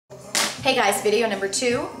Hey guys, video number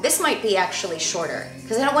 2. This might be actually shorter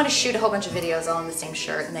because I don't want to shoot a whole bunch of videos all in the same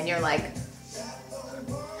shirt and then you're like...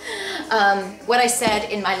 what I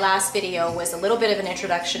said in my last video was a little bit of an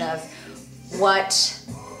introduction of what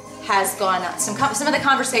has gone on, some of the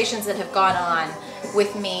conversations that have gone on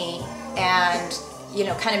with me and, you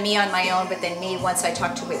know, kind of me on my own, but then me once I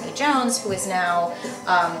talked to Whitney Jones, who is now,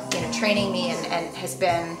 you know, training me and has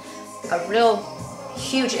been a real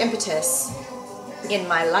huge impetus in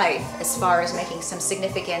my life as far as making some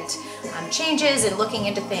significant changes and looking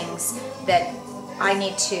into things that I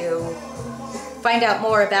need to find out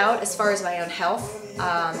more about as far as my own health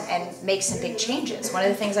and make some big changes. One of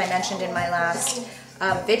the things I mentioned in my last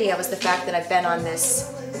video was the fact that I've been on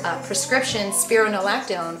this prescription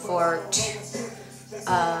spironolactone for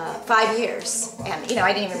 5 years, and you know,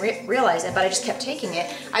 I didn't even realize it, but I just kept taking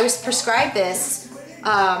it. I was prescribed this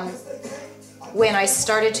when I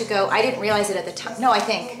started to go. I didn't realize it at the time. No, I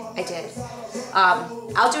think I did.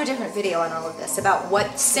 I'll do a different video on all of this about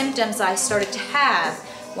what symptoms I started to have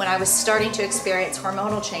when I was starting to experience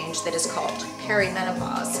hormonal change that is called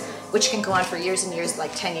perimenopause, which can go on for years and years,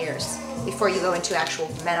 like 10 years, before you go into actual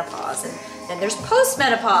menopause. And then there's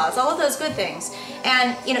postmenopause, all of those good things.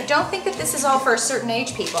 And you know, don't think that this is all for certain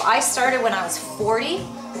age people. I started when I was 40,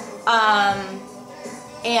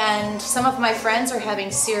 and some of my friends are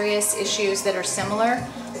having serious issues that are similar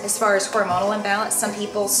as far as hormonal imbalance. Some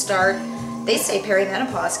people start, they say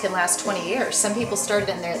perimenopause can last 20 years. Some people started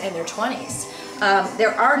in their 20s.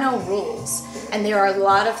 There are no rules, and there are a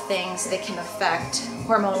lot of things that can affect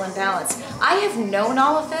hormonal imbalance. I have known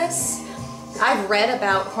all of this. I've read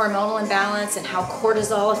about hormonal imbalance and how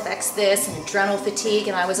cortisol affects this and adrenal fatigue,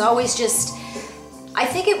 and I was always just, I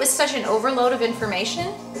think it was such an overload of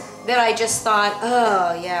information that I just thought,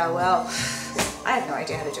 oh yeah, well, I have no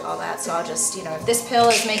idea how to do all that, so I'll just, you know, if this pill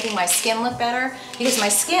is making my skin look better, because my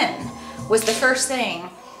skin was the first thing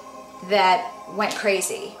that went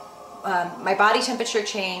crazy. My body temperature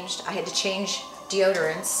changed. I had to change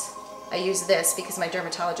deodorants. I use this because my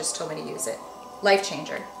dermatologist told me to use it. Life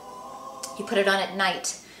changer. You put it on at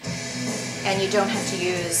night and you don't have to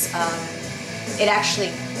use, it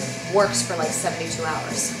actually works for like 72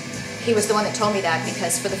 hours. He was the one that told me that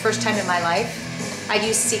because for the first time in my life, I'd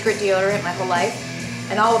used Secret deodorant my whole life,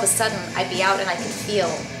 and all of a sudden I'd be out and I could feel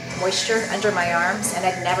moisture under my arms, and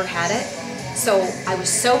I'd never had it. So I was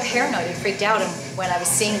so paranoid and freaked out, and when I was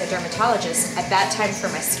seeing the dermatologist at that time for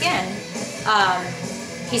my skin,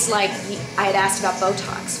 he's like, I had asked about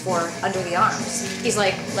Botox for under the arms. He's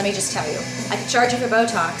like, let me just tell you, I can charge you for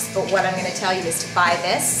Botox, but what I'm going to tell you is to buy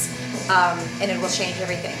this, and it will change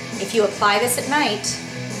everything. If you apply this at night,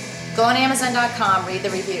 go on Amazon.com, read the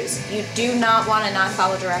reviews. You do not want to not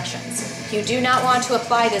follow directions. You do not want to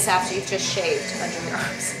apply this after you've just shaved under your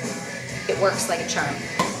arms. It works like a charm.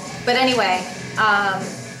 But anyway,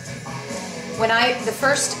 the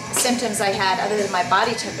first symptoms I had, other than my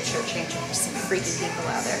body temperature changing, there's some freaky people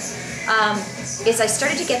out there, is I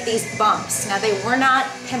started to get these bumps. Now they were not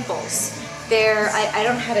pimples. I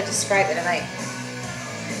don't know how to describe it, and I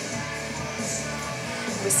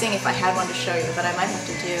was seeing if I had one to show you, but I might have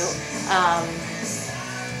to do,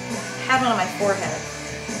 had one on my forehead.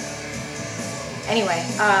 Anyway,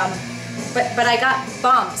 but I got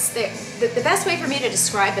bumps. The best way for me to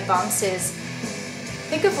describe the bumps is,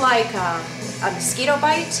 think of like a mosquito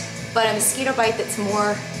bite, but a mosquito bite that's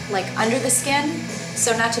more like under the skin.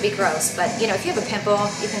 So not to be gross, but you know, if you have a pimple,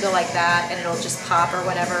 you can go like that and it'll just pop or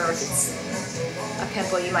whatever, or if it's a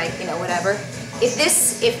pimple, you might, you know, whatever.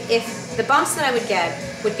 If the bumps that I would get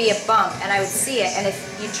would be a bump and I would see it, and if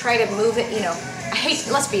you try to move it, you know,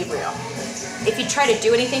 let's be real. If you try to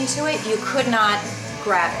do anything to it, you could not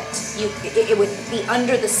grab it. It would be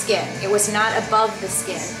under the skin. It was not above the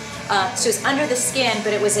skin. So it was under the skin,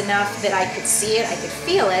 but it was enough that I could see it, I could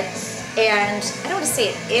feel it, and I don't want to say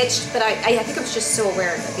it itched, but I think I was just so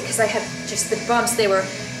aware of it because I had just the bumps. They were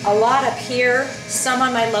a lot up here, some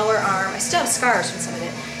on my lower arm. I still have scars from some of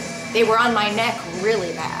it. They were on my neck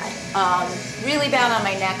really bad on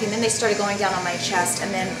my neck, and then they started going down on my chest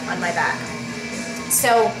and then on my back.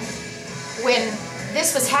 So when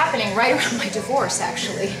this was happening right around my divorce,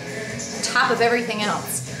 actually, on top of everything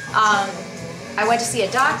else, I went to see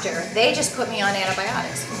a doctor. They just put me on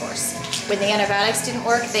antibiotics, of course. When the antibiotics didn't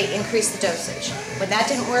work, they increased the dosage. When that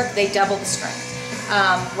didn't work, they doubled the strength.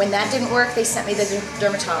 When that didn't work, they sent me to the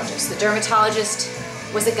dermatologist. The dermatologist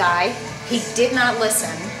was a guy. He did not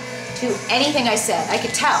listen to anything I said. I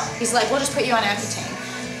could tell. He's like, we'll just put you on Accutane.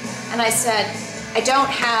 And I said, I don't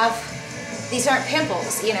have, these aren't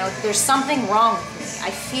pimples, you know, there's something wrong with me. me.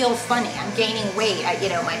 I feel funny. I'm gaining weight. You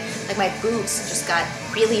know, my boobs just got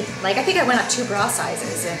really, like, I think I went up 2 bra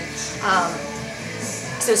sizes, and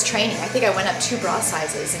so it was training. I think I went up 2 bra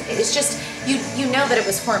sizes, and it's just, you know that it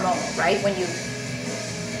was hormonal, right? When your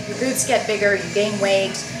boobs get bigger, you gain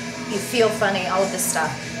weight, you feel funny, all of this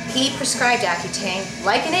stuff. He prescribed Accutane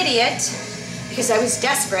like an idiot because I was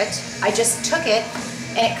desperate. I just took it,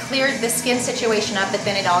 and it cleared the skin situation up, but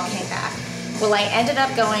then it all came back. Well, I ended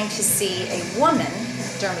up going to see a woman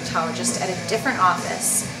dermatologist at a different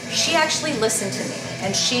office. She actually listened to me,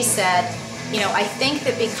 and she said, you know, I think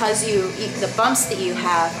that because the bumps that you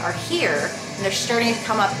have are here, and they're starting to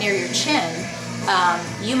come up near your chin,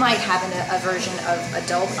 you might have a version of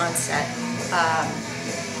adult onset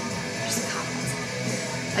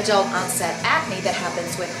acne that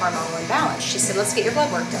happens with hormonal imbalance. She said, let's get your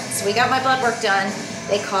blood work done. So we got my blood work done.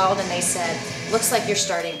 They called and they said, looks like you're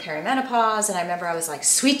starting perimenopause. And I remember I was like,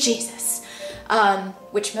 sweet Jesus,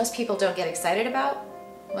 which most people don't get excited about,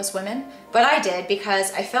 most women, but I did,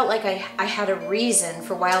 because I felt like I had a reason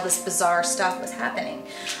for why all this bizarre stuff was happening.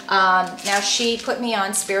 Now, she put me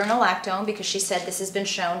on spironolactone because she said this has been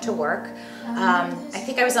shown to work. I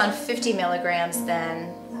think I was on 50 milligrams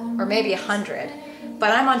then, or maybe 100.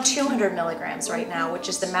 But I'm on 200 milligrams right now, which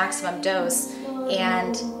is the maximum dose.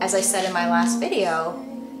 And as I said in my last video,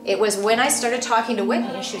 it was when I started talking to Whitney,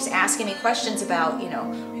 and she was asking me questions about, you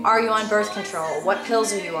know, are you on birth control? What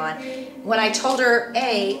pills are you on? When I told her,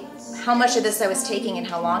 how much of this I was taking and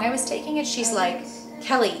how long I was taking it, she's like,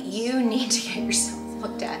 Kelly, you need to get yourself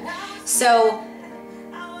looked at. So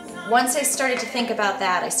once I started to think about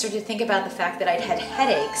that, I started to think about the fact that I'd had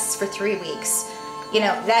headaches for 3 weeks. You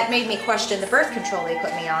know, that made me question the birth control they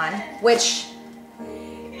put me on, which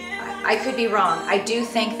I could be wrong. I do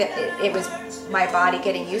think that it was my body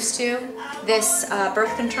getting used to this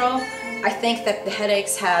birth control. I think that the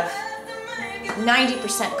headaches have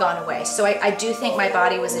 90% gone away. So I do think my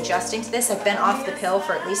body was adjusting to this. I've been off the pill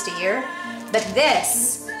for at least a year. But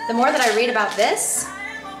this, the more that I read about this,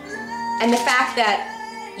 and the fact that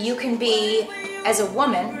you can be, as a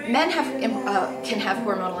woman, men can have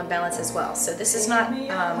hormonal imbalance as well. So this is not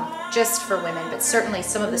just for women, but certainly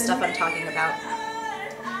some of the stuff I'm talking about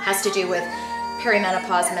has to do with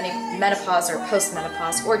perimenopause, menopause, or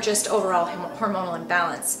postmenopause, or just overall hormonal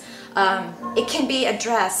imbalance. It can be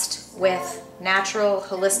addressed with natural,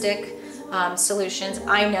 holistic solutions.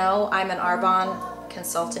 I know I'm an Arbonne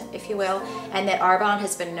consultant, if you will, and that Arbonne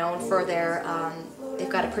has been known for their, they've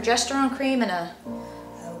got a progesterone cream and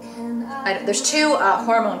there's 2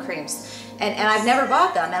 hormone creams, and I've never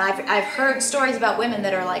bought them, and I've heard stories about women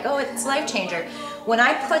that are like, oh, it's life changer. When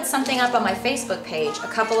I put something up on my Facebook page a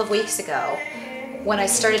couple of weeks ago, when I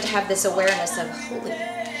started to have this awareness of, holy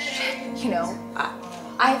shit, you know,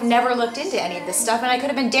 I've never looked into any of this stuff, and I could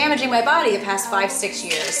have been damaging my body the past 5-6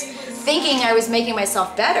 years, thinking I was making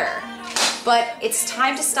myself better. But it's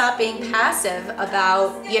time to stop being passive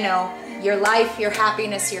about, you know, your life, your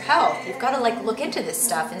happiness, your health. You've got to like look into this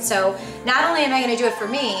stuff. And so not only am I going to do it for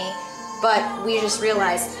me, but we just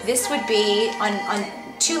realized this would be on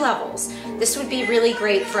 2 levels. This would be really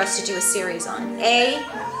great for us to do a series on. A,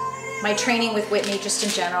 my training with Whitney just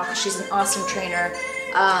in general, because she's an awesome trainer.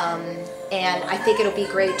 And I think it'll be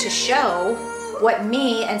great to show what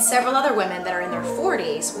me and several other women that are in their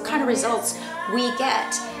 40s, what kind of results we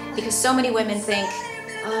get. Because so many women think,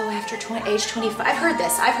 oh, after age 25, I've heard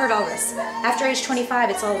this, I've heard all this. After age 25,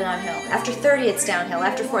 it's all downhill. After 30, it's downhill.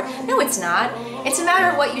 After 40, no, it's not. It's a matter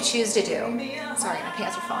of what you choose to do. Sorry, my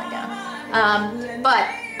pants are falling down. But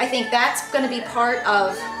I think that's going to be part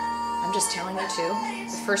of, I'm just telling you too,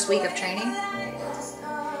 the first week of training.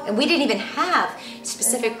 And we didn't even have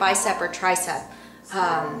specific bicep or tricep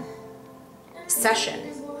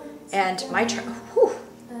session. And my,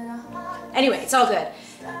 anyway, it's all good.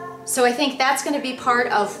 So I think that's going to be part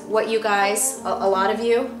of what you guys, a lot of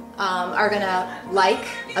you, are going to like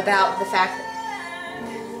about the fact that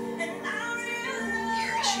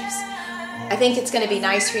hair issues. I think it's going to be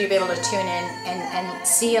nice for you to be able to tune in and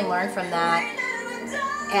see and learn from that.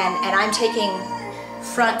 And I'm taking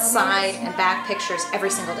front, side, and back pictures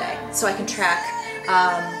every single day so I can track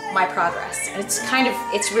my progress. And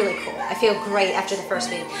it's really cool. I feel great after the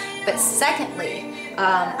first week. But secondly,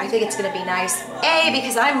 I think it's going to be nice, A,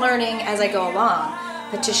 because I'm learning as I go along,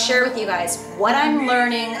 but to share with you guys what I'm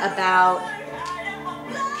learning about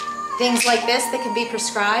things like this that can be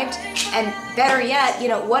prescribed, and better yet, you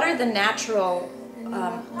know, what are the natural,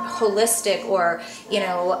 holistic, or, you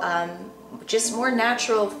know, just more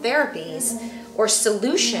natural therapies or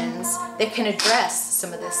solutions that can address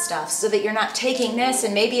some of this stuff, so that you're not taking this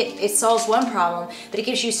and maybe it solves one problem, but it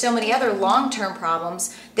gives you so many other long-term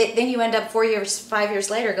problems that then you end up 4 years, 5 years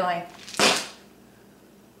later going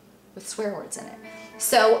with swear words in it.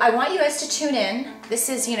 So I want you guys to tune in. This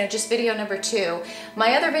is, you know, just video number 2.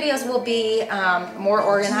 My other videos will be more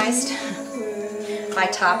organized by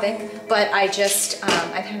topic, but I'm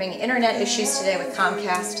having internet issues today with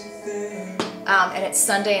Comcast. And it's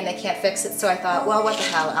Sunday and they can't fix it, so I thought, well, what the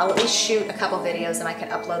hell, I'll at least shoot a couple videos and I can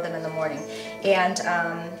upload them in the morning. And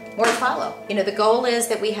more to follow. You know, the goal is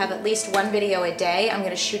that we have at least 1 video a day. I'm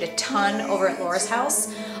going to shoot a ton over at Laura's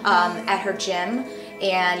house, at her gym,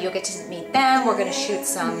 and you'll get to meet them. We're going to shoot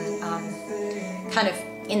some kind of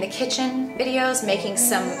in the kitchen videos, making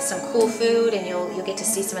some cool food, and you'll get to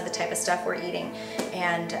see some of the type of stuff we're eating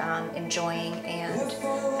and enjoying, and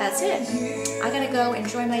that's it. I gotta go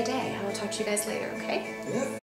enjoy my day. I will talk to you guys later, okay?